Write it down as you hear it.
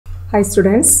Hi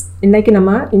students, இன்னைக்கு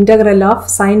நம்ம integral of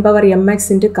sin power mx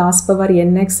into cos power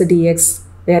nx dx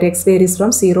where x varies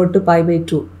from 0 to pi by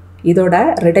 2 இதோட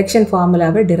reduction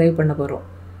formulaவை derive பண்ண போறோம்.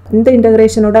 இந்த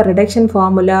integrationோட reduction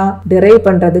formula derive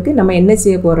பண்றதுக்கு நம்ம என்ன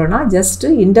செய்ய போறோம்னா just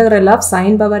integral of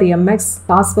sin power mx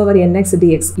cos power nx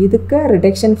dx இதுக்கு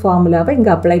reduction formulaவை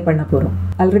இங்க apply பண்ண போறோம்.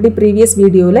 Already previous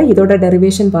videoல இதோட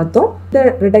derivation பார்த்தோம். இந்த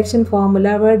reduction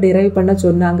formulaவை derive பண்ண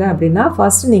சொன்னாங்க அப்படினா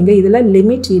first நீங்க இதுல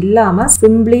limit இல்லாம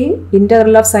simply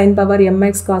integral of sin power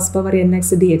mx cos power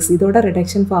nx dx இதோட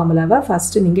reduction formulaவை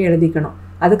first நீங்க எழுதிக்கணும்.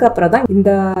 அதுக்கு அப்புறம் தான்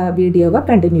இந்த வீடியோவை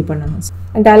கண்டினியூ பண்ணணும்.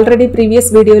 And already previous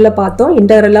வீடியோல பார்த்தோம்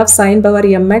integral of sin power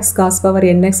mx cos power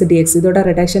nx dx இதோட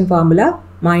reduction formula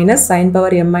minus sin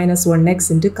power m minus 1x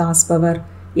into cos power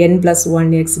n plus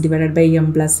 1x divided by m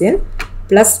plus n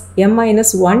plus m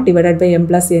minus 1 divided by m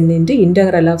plus n into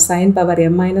integral of sin power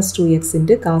m minus 2x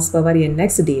into cos power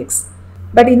nx dx.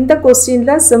 But இந்த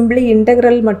கொஸ்டின்ல simply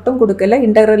integral மட்டும் கொடுக்கல,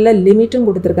 integralல லிமிட்டும்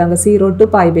கொடுத்திருக்காங்க 0 to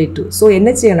pi by 2. So என்ன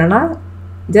செய்யணும்னா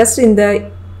just இந்த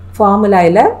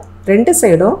ஃபார்முலாயில ரெண்டு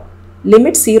சைடும்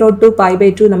லிமிட் 0 to pi by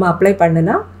 2 நம்ம அப்ளை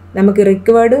பண்ணுனா நமக்கு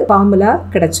required ஃபார்முலா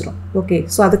கிடைச்சிரும். ஓகே,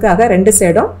 ஸோ அதுக்காக ரெண்டு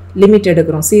சைடும் லிமிட்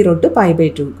எடுக்கிறோம் 0 to pi by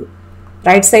 2க்கு.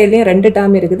 ரைட் சைட்லேயும் ரெண்டு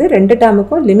டேர்ம் இருக்குது, ரெண்டு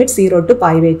டேர்முக்கும் limit 0 to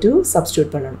pi by 2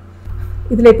 substitute பண்ணணும்.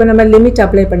 இதில் இப்போ நம்ம லிமிட்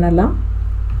அப்ளை பண்ணலாம்.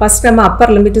 ஃபர்ஸ்ட் நம்ம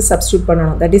அப்பர் லிமிட்டு சப்ஸ்டியூட்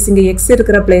பண்ணணும். தட் இஸ் இங்கே எக்ஸ்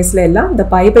இருக்கிற பிளேஸில் எல்லாம் இந்த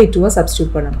பை பை 2வை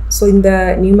சப்ஸ்டியூட் பண்ணணும். ஸோ இந்த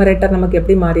நியூமரேட்டர் நமக்கு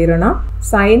எப்படி மாறிடும்னா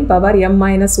sign power m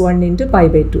minus 1 into pi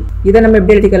by 2. இதை நம்ம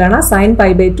எப்படி எழுதிக்கலாம்னா sign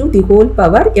pi by 2 the whole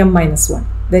power m minus 1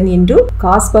 then into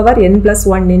cos power n plus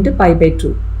 1 into pi by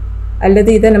 2. அல்லது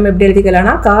இதை நம்ம எப்படி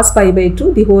எழுதிக்கலாம்னா cos pi by 2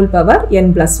 the whole power n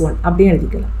plus 1 அப்படின்னு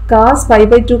எழுதிக்கலாம். cos pi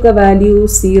by 2க்கு வேல்யூ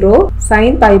 0,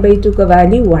 sin pi by 2க்கு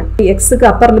value 1. xக்கு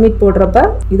upper limit போடுறப்ப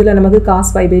இதில் நமக்கு cos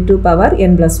pi by 2 power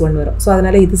n plus 1 வரும். ஸோ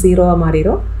அதனால இது 0வா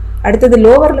மாறிடும். அடுத்தது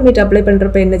லோவர் லிமிட் அப்ளை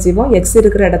பண்ணுறப்ப என்ன செய்வோம், x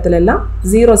இருக்கிற இடத்துல எல்லாம்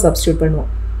 0 சப்ஸ்டியூட்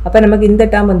பண்ணுவோம். அப்போ நமக்கு இந்த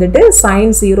டேர்ம் வந்துட்டு sin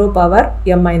 0 பவர்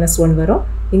m minus 1 வரும்.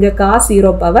 இங்கே cos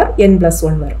 0 பவர் n plus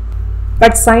 1 வரும்.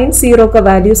 பட் sin 0க்கு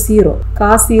வேல்யூ 0,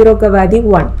 cos 0க்கு வேல்யூ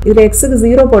 1. இதில் எக்ஸுக்கு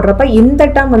 0 போடுறப்ப இந்த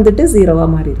டேர்ம் வந்துட்டு 0வா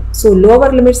மாறிடும். ஸோ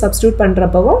லோவர் லிமிட் சப்ஸ்டியூட்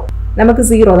பண்ணுறப்பவும் நமக்கு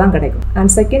 0 தான் கிடைக்கும்.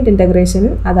 அண்ட் செகண்ட் இன்டகிரேஷன்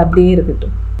அது அப்படியே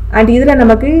இருக்கட்டும். அண்ட் இதில்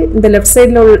நமக்கு இந்த லெஃப்ட்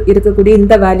சைடில் இருக்கக்கூடிய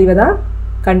இந்த வேல்யூவை தான்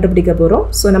கண்டுபிடிக்க போகிறோம்.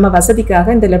 ஸோ நம்ம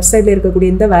வசதிக்காக இந்த லெஃப்ட் சைடில் இருக்கக்கூடிய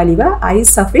இந்த வேல்யூவை I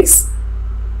suffix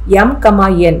m,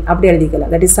 n அப்படி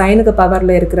எழுதிக்கலாம். தட் இஸ் சைனுக்கு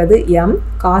பவரில் இருக்கிறது m,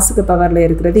 காசுக்கு பவரில்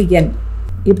இருக்கிறது n.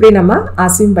 இப்படி நம்ம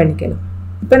அசியூம் பண்ணிக்கலாம்.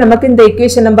 இப்போ நமக்கு இந்த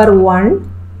equation number 1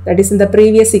 that is இந்த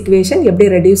previous equation எப்படி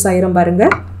ரெடியூஸ் ஆயிரும் பாருங்க.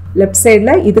 லெஃப்ட்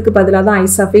சைடில் இதுக்கு பதிலாக தான் I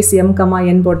suffix m,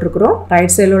 n போட்டிருக்கிறோம்.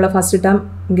 ரைட் சைடில் உள்ள ஃபர்ஸ்ட் டேர்ம்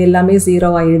இங்கே எல்லாமே 0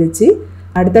 ஆயிடுச்சு.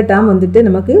 அடுத்த டேர்ம் வந்துட்டு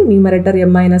நமக்கு நியூமரேட்டர்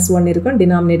m minus 1 இருக்கும்,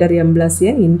 denominator m plus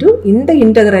n into இந்த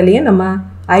இன்டகிரலையும் நம்ம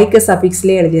ஐக்கு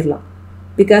சஃபிக்ஸ்லேயே எழுதிடலாம்.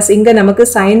 பிகாஸ் இங்கே நமக்கு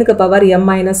சைனுக்கு பவர் m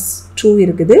minus 2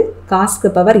 இருக்குது,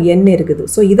 காசுக்கு பவர் n இருக்குது.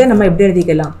 ஸோ இதை நம்ம எப்படி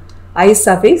எழுதிக்கலாம், I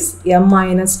suffix m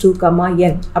minus 2,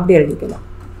 n அப்படி எழுதிக்கலாம்.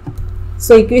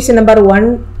 ஸோ equation number 1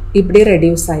 இப்படி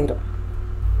ரெடியூஸ் ஆயிரும்.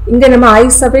 இங்கே நம்ம I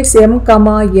suffix m,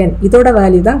 n இதோட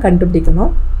வேல்யூ தான்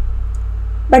கண்டுபிடிக்கணும்.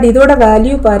 பட் இதோட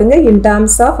வேல்யூ பாருங்க in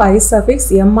terms of I suffix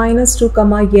m minus 2,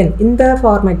 n இந்த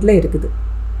ஃபார்மேட்டில் இருக்குது.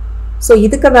 ஸோ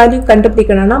இதுக்கு வேல்யூ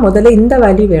கண்டுபிடிக்கணும்னா முதல்ல இந்த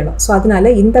வேல்யூ வேணும். ஸோ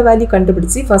அதனால இந்த வேல்யூ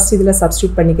கண்டுபிடிச்சி ஃபர்ஸ்ட் இதில்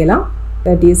சப்ஸ்டியூட் பண்ணிக்கலாம்.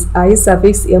 That is I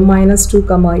suffix m minus 2,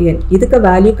 n இதுக்கு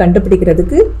வேல்யூ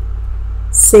கண்டுபிடிக்கிறதுக்கு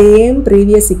சேம்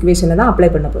ப்ரீவியஸ் இக்குவேஷனை தான்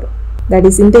அப்ளை பண்ண போகிறோம். தட்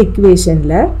இஸ் இந்த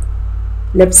இக்குவேஷனில்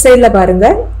லெஃப்ட் சைடில்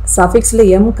பாருங்கள் சஃபிக்ஸில்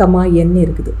m, n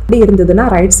இருக்குது. இப்படி இருந்ததுன்னா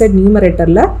ரைட் சைட்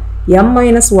நியூமரேட்டரில் m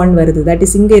minus 1 வருது. தட்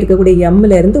இஸ் இங்கே இருக்கக்கூடிய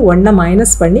mலேருந்து 1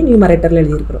 மைனஸ் பண்ணி நியூமரேட்டரில்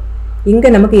எழுதியிருக்கிறோம். இங்கே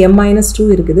நமக்கு m minus 2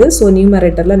 இருக்குது. ஸோ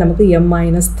நியூமரேட்டரில் நமக்கு m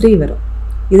minus 3 வரும்.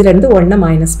 இதுலேருந்து 1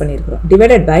 மைனஸ் பண்ணியிருக்கிறோம்.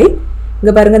 டிவைடட் பை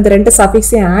இங்கே பாருங்கள் இந்த ரெண்டு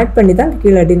சஃபிக்ஸையும் ஆட் பண்ணி தான்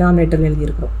கீழே டினாமினேட்டரில்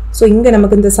எழுதியிருக்கிறோம். ஸோ இங்கே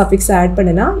நமக்கு இந்த சஃபிக்ஸை ஆட்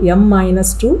பண்ணினா m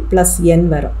minus 2 plus n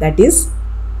வரும். That is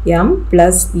m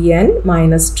plus n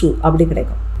minus 2 அப்படி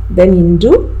கிடைக்கும். தென்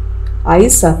இன்டூ I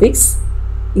suffix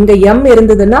இங்கே m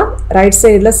இருந்ததுன்னா ரைட்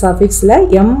சைடில் சஃபிக்ஸில்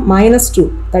m minus 2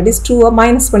 that is 2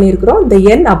 minus பண்ணியிருக்கிறோம். இந்த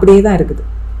n அப்படியே தான் இருக்குது.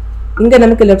 இங்கே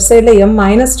நமக்கு லெஃப்ட் சைடில் m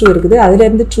minus 2 இருக்குது.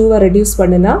 அதுலேருந்து 2வை ரெடியூஸ்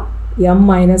பண்ணுனா m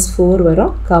minus 4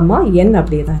 வரும், n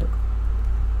அப்படியே தான் இருக்கும்.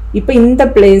 இப்போ இந்த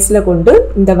பிளேஸில் கொண்டு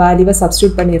இந்த வேல்யூவை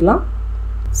சப்ஸ்டியூட் பண்ணிடலாம்.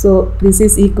 So this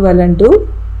is ஈக்குவலன் to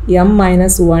m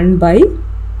minus 1 by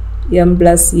m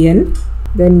plus n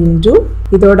then into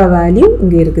இதோட வேல்யூ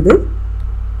இங்கே இருக்குது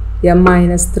m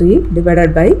minus 3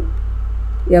 divided by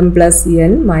m plus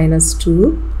n minus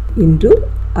 2 into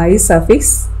I suffix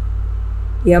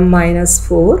m minus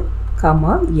 4,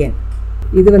 n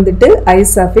இது வந்துட்டு I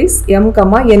suffix m,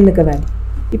 nக்கு வேல்யூ.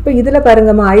 இப்போ இதில்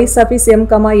பாருங்கம்மா I suffix m,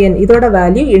 n இதோட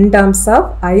value in terms of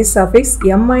I suffix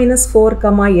m minus 4,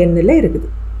 n இருக்குது.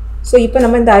 So இப்போ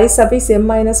நம்ம இந்த I suffix m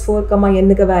minus 4,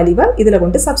 n வேல்யூவை இதில்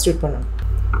கொண்டு சப்ஸ்டியூட் பண்ணணும்.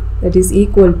 That is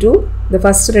equal to the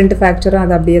first ரெண்டு ஃபேக்டரும்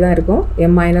அது அப்படியே தான் இருக்கும்.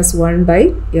 m minus 1 by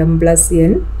m plus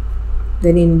n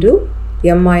then into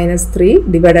m minus 3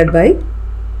 divided by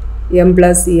m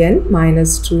plus n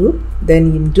minus 2 then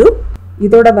into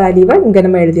இதோட வேல்யூவை இங்கே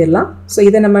நம்ம எழுதிடலாம். ஸோ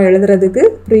இதை நம்ம எழுதுறதுக்கு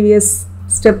ப்ரீவியஸ்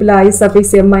ஸ்டெப்பில் I suffix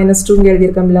m minus 2 இங்கே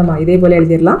எழுதியிருக்கோம்லாமா, இதே போல்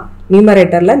எழுதிடலாம்.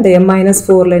 நியூமரேட்டரில் இந்த m minus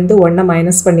 4லேருந்து 1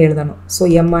 மைனஸ் பண்ணி எழுதணும். ஸோ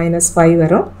m minus 5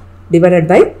 வரும் டிவைடட்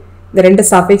பை இந்த ரெண்டு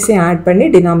சஃபிக்ஸையும் ஆட் பண்ணி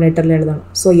டினாமினேட்டரில் எழுதணும்.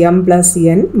 So m plus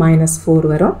n minus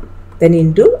 4 வரும். தென்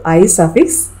இன்டூ I suffix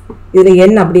இதில்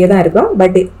n அப்படியே தான் இருக்கும்.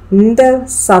 பட் இந்த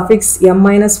சஃபிக்ஸ் m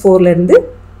minus 4லேருந்து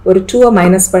ஒரு 2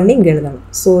 மைனஸ் பண்ணி இங்கே எழுதணும்.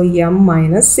 ஸோ m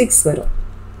minus 6 வரும்.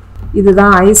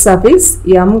 இதுதான் I suffix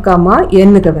m,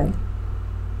 n-க்கு வேல்யூ.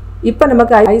 இப்போ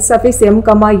நமக்கு I suffix m,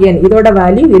 n இதோட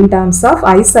value in terms of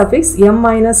I suffix m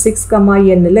minus 6,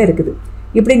 n இருக்குது.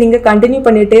 இப்படி நீங்கள் கண்டினியூ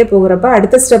பண்ணிகிட்டே போகிறப்ப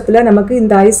அடுத்த ஸ்டெப்பில் நமக்கு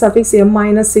இந்த I suffix m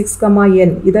minus 6,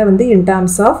 n இதை வந்து in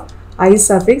terms of I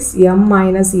suffix m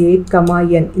minus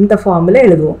 8, n இந்த ஃபார்மில்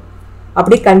எழுதுவோம்.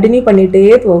 அப்படி கண்டினியூ பண்ணிகிட்டே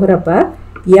போகிறப்ப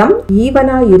m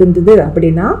ஈவனாக இருந்தது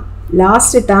அப்படின்னா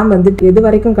லாஸ்ட் டேர்ம் வந்து எது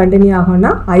வரைக்கும் கண்டினியூ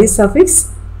ஆகும்னா I suffix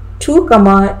 2,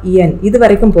 n இது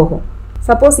வரைக்கும் போகும்.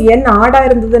 சப்போஸ் n ஆடாக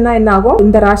இருந்ததுன்னா என்ன ஆகும்,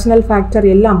 இந்த ரேஷனல் ஃபேக்டர்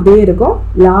எல்லாம் அப்படியே இருக்கும்.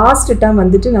 லாஸ்ட் டேர்ம்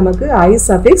வந்துட்டு நமக்கு I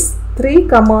suffix 3,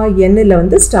 n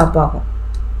வந்து ஸ்டாப் ஆகும்.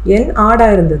 n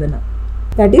ஆடாக இருந்ததுன்னா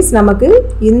தட் இஸ் நமக்கு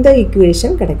இந்த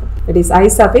ஈக்குவேஷன் கிடைக்கும். That is I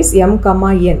suffix m,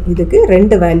 n இதுக்கு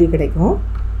ரெண்டு வேல்யூ கிடைக்கும்.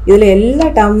 இதில் எல்லா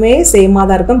டேர்மே சேமாக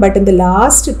தான் இருக்கும். பட் இந்த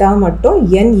லாஸ்ட் டேர்ம் மட்டும்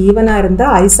n ஈவனாக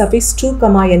இருந்தால் I suffix 2,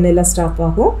 n ஸ்டாப்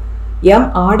ஆகும். m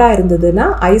ஆடாக இருந்ததுன்னா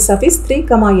I suffix 3,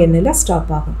 n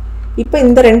ஸ்டாப் ஆகும். இப்போ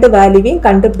இந்த ரெண்டு வேல்யூவையும்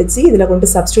கண்டுபிடிச்சி இதில் கொண்டு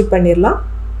சப்ஸ்டியூட் பண்ணிடலாம்.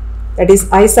 That is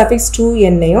I suffix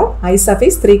 2n-ஐயும் I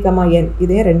suffix 3, n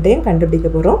இதையும் ரெண்டையும் கண்டுபிடிக்க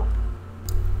போகிறோம்.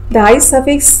 இந்த I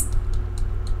suffix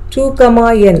 2,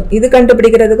 n இது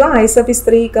கண்டுபிடிக்கிறதுக்கும் I suffix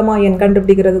 3, n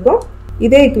கண்டுபிடிக்கிறதுக்கும்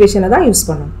இதே ஈக்குவேஷனை தான் யூஸ்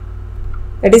பண்ணணும்.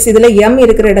 தட் இஸ் இதில் m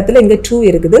இருக்கிற இடத்துல இங்கே 2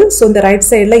 இருக்குது. ஸோ இந்த ரைட்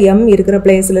சைடில் m இருக்கிற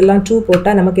பிளேஸ்லாம் 2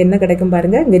 போட்டால் நமக்கு என்ன கிடைக்கும்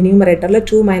பாருங்கள். இங்கே நியூமரேட்டரில்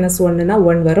 2 minus 1னா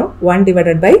 1 வரும். 1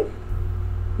 டிவைடட் பை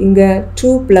இங்கே 2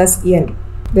 plus n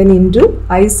then into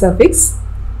I suffix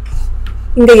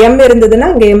இங்கே m இருந்ததுன்னா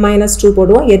இங்கே m minus 2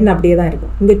 போடுவோம். n அப்படியே தான்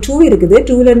இருக்கும். இங்கே 2 இருக்குது.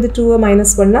 2லேருந்து 2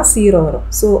 மைனஸ் பண்ணால் 0 வரும்.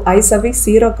 ஸோ I suffix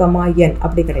 0, n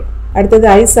அப்படி கிடைக்கும். அடுத்தது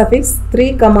I suffix 3,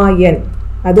 n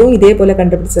அதுவும் இதே போல்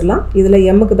கண்டுபிடிச்சிடலாம். இதில்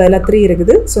mக்கு பதிலாக 3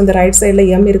 இருக்குது. ஸோ இந்த ரைட் சைடில்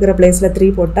m இருக்கிற பிளேஸில்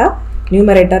 3 போட்டால்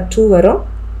நியூமரேட்டர் 2 வரும்.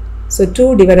 So 2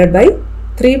 divided by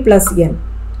 3 plus n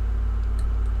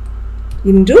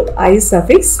into I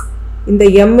suffix இந்த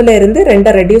mல இருந்து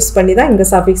ரெண்டை ரெடியூஸ் பண்ணி தான் இங்கே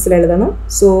சஃபிக்ஸில் எழுதணும்.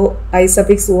 ஸோ I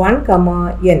suffix 1,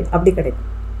 n அப்படி கிடைக்கும்.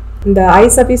 இந்த I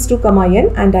suffix 2, n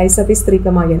and I suffix 3,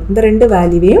 n இந்த ரெண்டு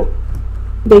வேல்யூவையும்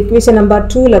இந்த ஈக்குவேஷன் நம்பர்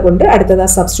 2ல கொண்டு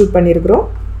அடுத்ததாக சப்ஸ்டியூட் பண்ணியிருக்கிறோம்.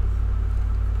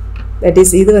 தட்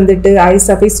இஸ் இது வந்துட்டு I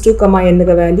suffix 2,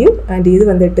 n-க்கு வேல்யூ அண்ட் இது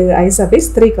வந்துட்டு I suffix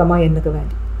 3, n-க்கு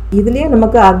வேல்யூ. இதுலேயே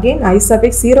நமக்கு again I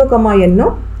suffix 0,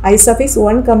 n-ம் I suffix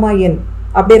 1, n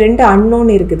அப்படி ரெண்டு அன்னோன்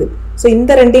இருக்குது. ஸோ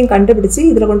இந்த ரெண்டையும் கண்டுபிடிச்சி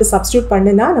இதில் கொண்டு சப்ஸ்டியூட்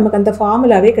பண்ணினா நமக்கு அந்த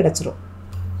ஃபார்முலாவே கிடச்சிரும்.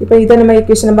 இப்போ இதை நம்ம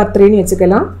ஈக்குவேஷன் நம்பர் 3ன்னு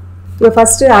வச்சுக்கலாம். இப்போ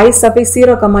ஃபஸ்ட்டு I suffix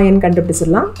 0, n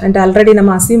கண்டுபிடிச்சிடலாம். அண்ட் ஆல்ரெடி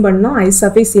நம்ம அசியூம் பண்ணோம் I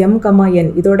suffix m, n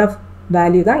இதோட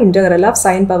வேல்யூ தான் integral of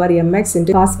sin power mx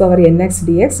into cos power nx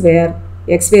dx where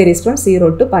x varies from 0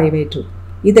 to pi/2.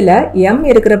 இதில் m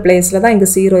இருக்கிற பிளேஸில் தான் இங்கே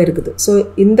 0 இருக்குது. ஸோ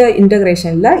இந்த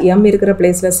இன்டகிரேஷனில் m இருக்கிற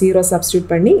பிளேஸில் 0 சப்ஸ்டியூட்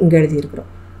பண்ணி இங்கே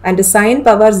எழுதியிருக்கிறோம். அண்ட் sin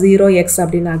power 0x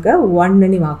அப்படின்னாக்க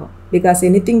 1 ஆகும். Because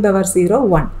anything power 0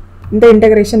 1. இந்த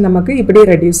இன்டகிரேஷன் நமக்கு இப்படி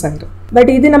ரெடியூஸ் ஆகிடும். பட்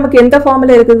இது நமக்கு எந்த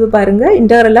ஃபார்மில் இருக்குது பாருங்க.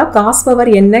 integral of cos power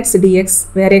nx dx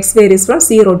where x varies from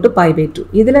 0 to pi/2.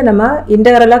 இதில் நம்ம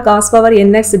integral of cos power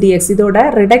nx dx இதோட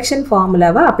ரிடக்ஷன்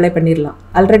ஃபார்முலாவை அப்ளை பண்ணிடலாம்.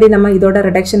 ஆல்ரெடி நம்ம இதோட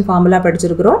ரிடக்ஷன் ஃபார்முலா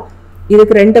படிச்சிருக்கிறோம்.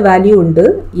 இதுக்கு ரெண்டு வேல்யூ உண்டு.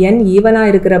 n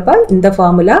ஈவனாக இருக்கிறப்ப இந்த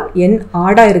ஃபார்முலா, n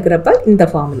ஆடாக இருக்கிறப்ப இந்த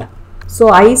ஃபார்முலா. ஸோ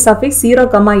I suffix 0,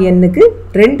 n-க்கு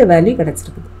ரெண்டு வேல்யூ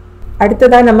கிடச்சிருக்குது.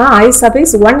 அடுத்ததாக நம்ம I suffix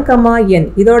 1, n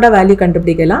இதோட வேல்யூ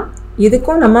கண்டுபிடிக்கலாம்.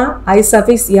 இதுக்கும் நம்ம I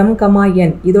suffix m,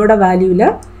 n இதோட வேல்யூவில்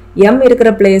m இருக்கிற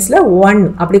பிளேஸில் 1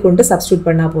 அப்படி கொண்டு சப்ஸ்டியூட்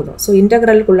பண்ணால் போதும். ஸோ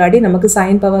இன்டகிரலுக்குள்ளாடி நமக்கு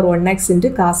sin power 1x into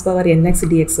cos power nx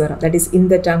dx வரும். தட் இஸ்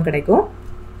இந்த டேர்ம் கிடைக்கும்.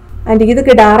 அண்ட்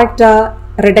இதுக்கு டைரெக்டாக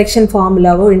ரிடக்ஷன்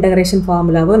ஃபார்முலாவோ இன்டகிரேஷன்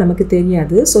ஃபார்முலாவோ நமக்கு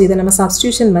தெரியாது. ஸோ இதை நம்ம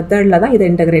சப்ஸ்டியூஷன் மெத்தடில் தான் இதை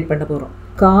இன்டகிரேட் பண்ண போகிறோம்.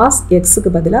 காஸ் எக்ஸுக்கு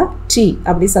பதிலாக t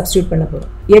அப்படி சப்ஸ்டியூட் பண்ண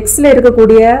போகிறோம். எக்ஸில்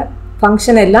இருக்கக்கூடிய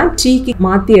ஃபங்க்ஷன் எல்லாம் டீக்கு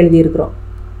மாற்றி எழுதியிருக்கிறோம்.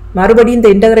 மறுபடியும் இந்த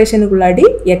இன்டகிரேஷனுக்குள்ளாடி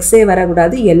எக்ஸே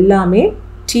வரக்கூடாது, எல்லாமே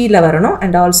டீயில் வரணும்.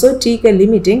 அண்ட் ஆல்சோ டீக்கு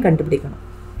லிமிட்டையும் கண்டுபிடிக்கணும்.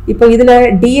 இப்போ இதில்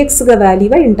dxக்கு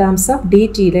வேல்யூவை in terms of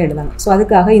dtல எழுதணும். ஸோ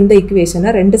அதுக்காக இந்த ஈக்குவேஷனை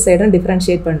ரெண்டு சைடும்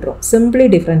டிஃப்ரென்ஷியேட் பண்ணுறோம். Simply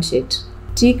differentiate.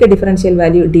 tக்கு differential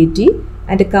value dt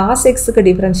and cos xக்கு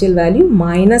differential value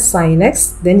minus sin x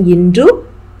then into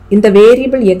இந்த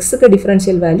வேரியபிள் xக்கு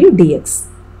டிஃப்ரென்ஷியல் வேல்யூ dx.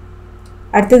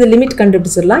 அடுத்தது லிமிட்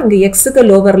கண்டுபிடிச்சிடலாம். இங்கே xக்கு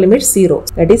லோவர் லிமிட் 0.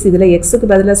 தட் இஸ் இதில் xக்கு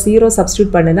பதிலாக 0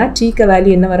 சப்ஸ்டியூட் பண்ணுனா tக்கு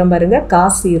வேல்யூ என்ன வரும் பாருங்க,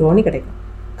 cos 0ன்னு கிடைக்கும்.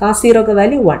 cos 0க்கு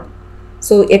வேல்யூ 1.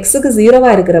 ஸோ எக்ஸுக்கு 0வாக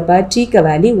இருக்கிறப்ப tக்கு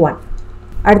வேல்யூ 1.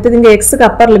 அடுத்தது இங்கே எக்ஸுக்கு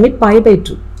அப்பர் லிமிட்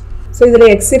π/2. ஸோ இதில்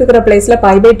எக்ஸ் இருக்கிற பிளேஸில்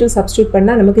π/2 சப்ஸ்டியூட்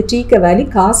பண்ணால் நமக்கு tக்கு வேல்யூ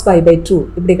cos π/2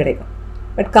 இப்படி கிடைக்கும்.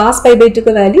 But cos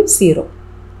π/2க்கு value 0.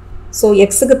 ஸோ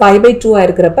எக்ஸுக்கு π/2ஆக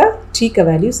இருக்கிறப்ப tக்கு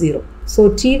value 0. So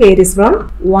t varies from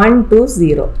 1 to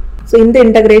 0. So இந்த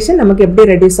இன்டகிரேஷன் நமக்கு எப்படி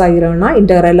ரெடியூஸ் ஆகிறோம்னா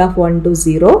இன்டகிரல் ஆஃப் 1 to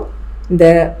 0 இந்த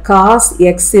cos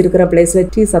x இருக்கிற பிளேஸில்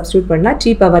t சப்ஸ்டியூட் பண்ணால்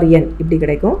t பவர் n இப்படி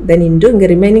கிடைக்கும். தென் இன்டு இங்கே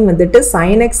ரிமைனிங் வந்துட்டு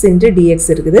sin x இன்ட்டு dx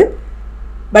இருக்குது.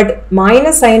 But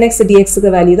minus sin x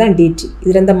dxக்கு value தான் dt.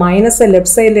 இதில் இந்த மைனஸை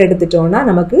லெஃப்ட் சைடில் எடுத்துட்டோம்னா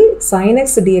நமக்கு sin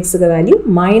x dxக்கு வேல்யூ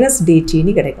மைனஸ்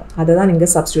dtன்னு கிடைக்கும். அதை தான் இங்கே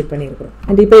சப்ஸ்டியூட் பண்ணியிருக்கிறோம்.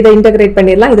 அண்ட் இப்போ இதை இன்டகிரேட்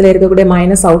பண்ணிடலாம். இதில் இருக்கக்கூடிய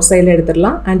மைனஸ் அவுட் சைடில்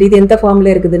எடுத்துடலாம். அண்ட் இது எந்த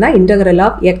ஃபார்மில் இருக்குதுன்னா integral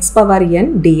of x power n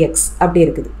dx அப்படி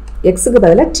இருக்குது. எக்ஸுக்கு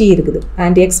பதிலாக t இருக்குது.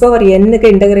 And x power nக்கு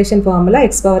integration formula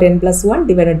x power n plus 1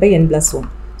 divided by n plus 1.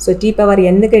 So t power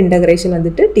nக்கு integration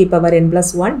வந்துட்டு t power n plus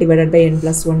 1 divided by n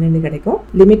plus 1ன்னு கிடைக்கும்.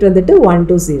 Limit வந்துட்டு 1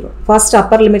 to 0. First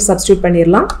upper limit substitute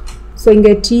பண்ணிடலாம். So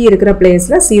இங்கே t இருக்கிற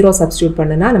பிளேஸில் 0 substitute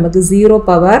பண்ணுனா நமக்கு 0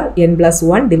 power n plus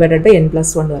 1 divided by n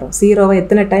plus 1 வரும். 0வை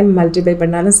எத்தனை டைம் மல்டிப்ளை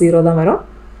பண்ணாலும் 0 தான் வரும்.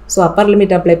 ஸோ அப்பர்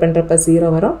லிமிட் அப்ளை பண்ணுறப்ப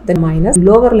 0 வரும். தென் மைனஸ்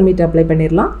லோவர் லிமிட் அப்ளை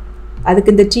பண்ணிடலாம்.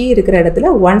 அதுக்கு இந்த t இருக்கிற இடத்துல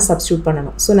 1 சப்ஸ்டியூட்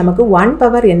பண்ணணும். ஸோ நமக்கு 1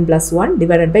 power n plus 1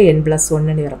 divided by n plus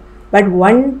 1ன்னு வரும். பட்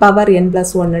 1 பவர் n plus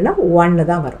 1ன்னா 1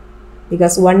 தான் வரும்.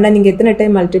 பிகாஸ் 1ஐ நீங்கள் எத்தனை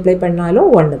டைம் மல்டிப்ளை பண்ணாலும்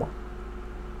 1 தான்.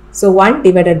 ஸோ 1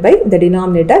 divided by இந்த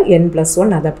டினாமினேட்டர் n plus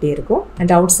 1 அது அப்படியே இருக்கும்.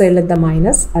 அண்ட் அவுட் சைடில் இந்த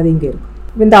மைனஸ் அது இங்கே இருக்கும்.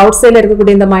 இந்த அவுட் சைடில்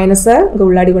இருக்கக்கூடிய இந்த மைனஸை இங்கே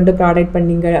உள்ளாடி கொண்டு ப்ராடக்ட்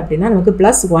பண்ணிங்க அப்படின்னா நமக்கு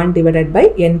plus 1 divided by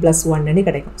n plus 1ன்னு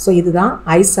கிடைக்கும். ஸோ இதுதான்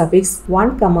I suffix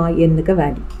 1, nக்கு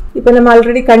வேல்யூ. இப்போ நம்ம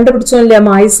ஆல்ரெடி கண்டுபிடிச்சோம்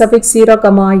இல்லையாமா I suffix 0,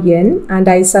 n and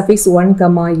I suffix 1,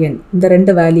 n இந்த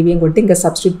ரெண்டு வேல்யூவையும் கொண்டு இங்கே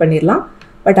சப்ஸ்டியூட் பண்ணிடலாம்.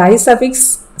 பட் I suffix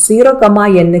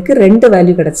 0, nக்கு ரெண்டு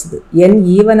வேல்யூ கிடச்சிது. n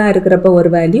ஈவனாக இருக்கிறப்ப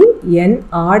ஒரு வேல்யூ, n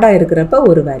ஆடாக இருக்கிறப்ப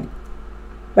ஒரு வேல்யூ.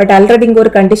 பட் ஆல்ரெடி இங்கே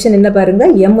ஒரு கண்டிஷன் என்ன பாருங்க,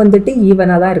 m வந்துட்டு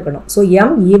ஈவனாக தான் இருக்கணும். ஸோ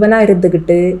m ஈவனாக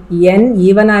இருந்துக்கிட்டு n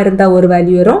ஈவனாக இருந்தால் ஒரு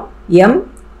வேல்யூ வரும், m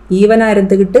ஈவனாக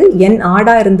இருந்துக்கிட்டு n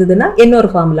ஆடாக இருந்ததுன்னா n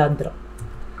ஒரு ஃபார்முலா வந்துடும்.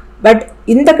 பட்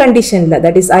இந்த கண்டிஷனில்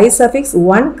தட் இஸ் I suffix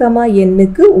 1,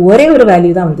 nக்கு ஒரே ஒரு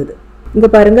வேல்யூ தான் வந்தது. இங்கே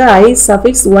பாருங்க I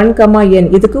suffix 1, n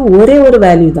இதுக்கு ஒரே ஒரு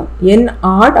வேல்யூ தான். n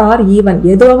ஆட் ஆர் ஈவன்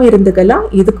எதுவாகவும் இருந்துக்கலாம்,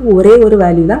 இதுக்கு ஒரே ஒரு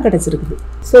வேல்யூ தான் கிடச்சிருக்குது.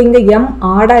 ஸோ இங்கே m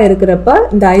ஆடாக இருக்கிறப்ப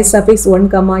இந்த I suffix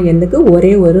 1, nக்கு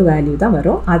ஒரே ஒரு வேல்யூ தான்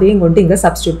வரும். அதையும் கொண்டு இங்கே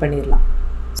சப்ஸ்டியூட் பண்ணிடலாம்.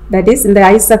 தட் இஸ் இந்த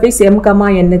I suffix m,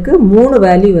 nக்கு 3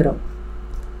 வேல்யூ வரும்.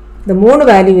 இந்த 3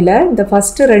 வேல்யூவில் இந்த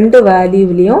ஃபஸ்ட்டு 2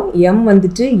 வேல்யூவிலையும் m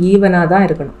வந்துட்டு ஈவனாக தான்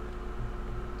இருக்கணும்.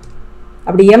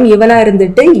 அப்படி m ஈவனாக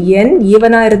இருந்துட்டு n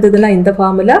ஈவனாக இருந்ததுன்னா இந்த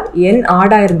ஃபார்முலா, n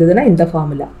ஆடாக இருந்ததுன்னா இந்த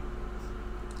ஃபார்முலா.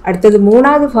 அடுத்தது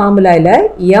 3வது ஃபார்முலாவில்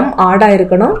m ஆடாக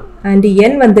இருக்கணும் அண்ட்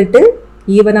n வந்துட்டு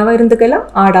ஈவனாகவும் இருந்துக்கலாம்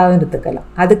ஆடாகவும் இருந்துக்கலாம்.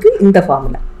 அதுக்கு இந்த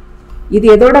ஃபார்முலா. இது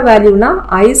எதோட வேல்யூனா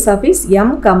I suffix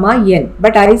m, n.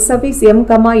 But I suffix m,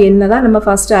 n தான் நம்ம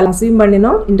ஃபர்ஸ்ட் அசியூம்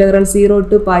பண்ணினோம். Integral 0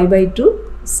 to π/2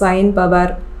 sin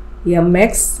power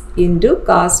mx into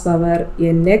cos power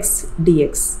nx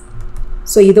dx.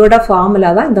 So இதோட ஃபார்முலா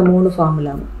தான் இந்த 3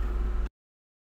 ஃபார்முலாவும்.